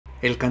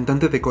El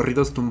cantante de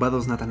corridos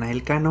tumbados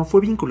Natanael Cano fue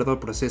vinculado al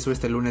proceso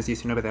este lunes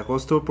 19 de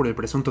agosto por el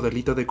presunto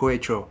delito de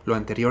cohecho. Lo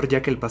anterior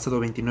ya que el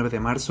pasado 29 de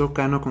marzo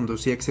Cano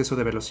conducía a exceso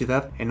de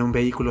velocidad en un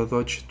vehículo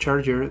Dodge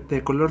Charger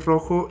de color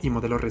rojo y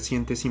modelo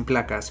reciente sin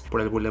placas por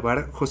el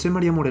bulevar José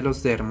María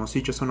Morelos de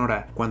Hermosillo,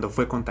 Sonora, cuando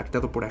fue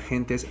contactado por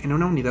agentes en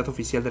una unidad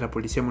oficial de la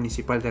Policía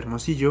Municipal de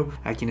Hermosillo,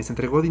 a quienes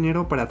entregó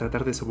dinero para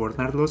tratar de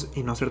sobornarlos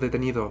y no ser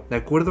detenido, de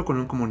acuerdo con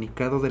un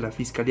comunicado de la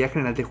Fiscalía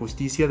General de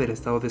Justicia del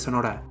Estado de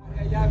Sonora.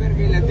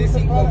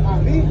 Si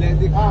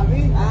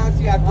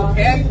a tu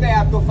gente,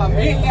 a tu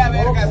familia,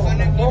 verga, son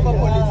equipo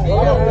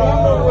policía.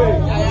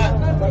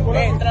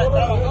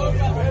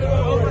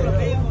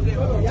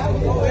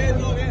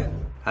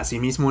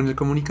 Asimismo, en el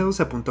comunicado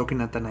se apuntó que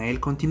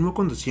Natanael continuó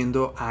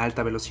conduciendo a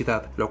alta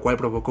velocidad, lo cual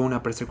provocó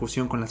una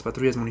persecución con las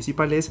patrullas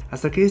municipales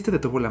hasta que este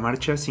detuvo la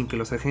marcha sin que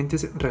los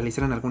agentes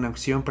realizaran alguna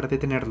acción para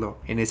detenerlo.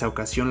 En esa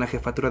ocasión, la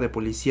Jefatura de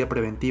Policía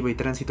Preventiva y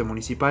Tránsito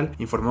Municipal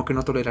informó que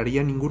no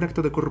toleraría ningún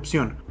acto de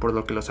corrupción, por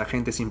lo que los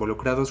agentes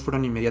involucrados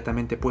fueron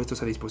inmediatamente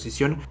puestos a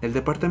disposición del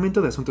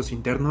Departamento de Asuntos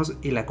Internos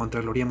y la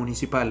Contraloría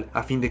Municipal,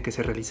 a fin de que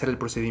se realizara el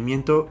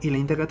procedimiento y la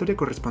indagatoria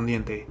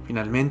correspondiente.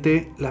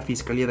 Finalmente, la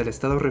Fiscalía del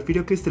Estado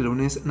refirió que este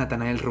lunes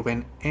Natanael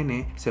Rubén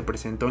N. se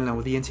presentó en la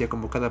audiencia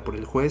convocada por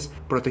el juez,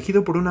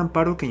 protegido por un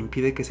amparo que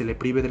impide que se le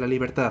prive de la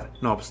libertad.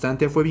 No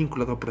obstante, fue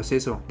vinculado a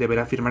proceso,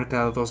 deberá firmar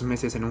cada 2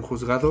 meses en un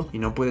juzgado y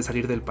no puede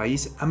salir del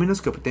país a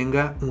menos que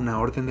obtenga una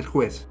orden del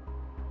juez.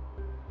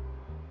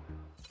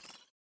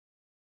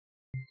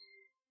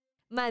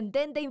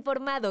 Mantente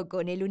informado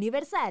con El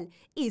Universal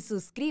y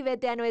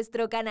suscríbete a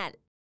nuestro canal.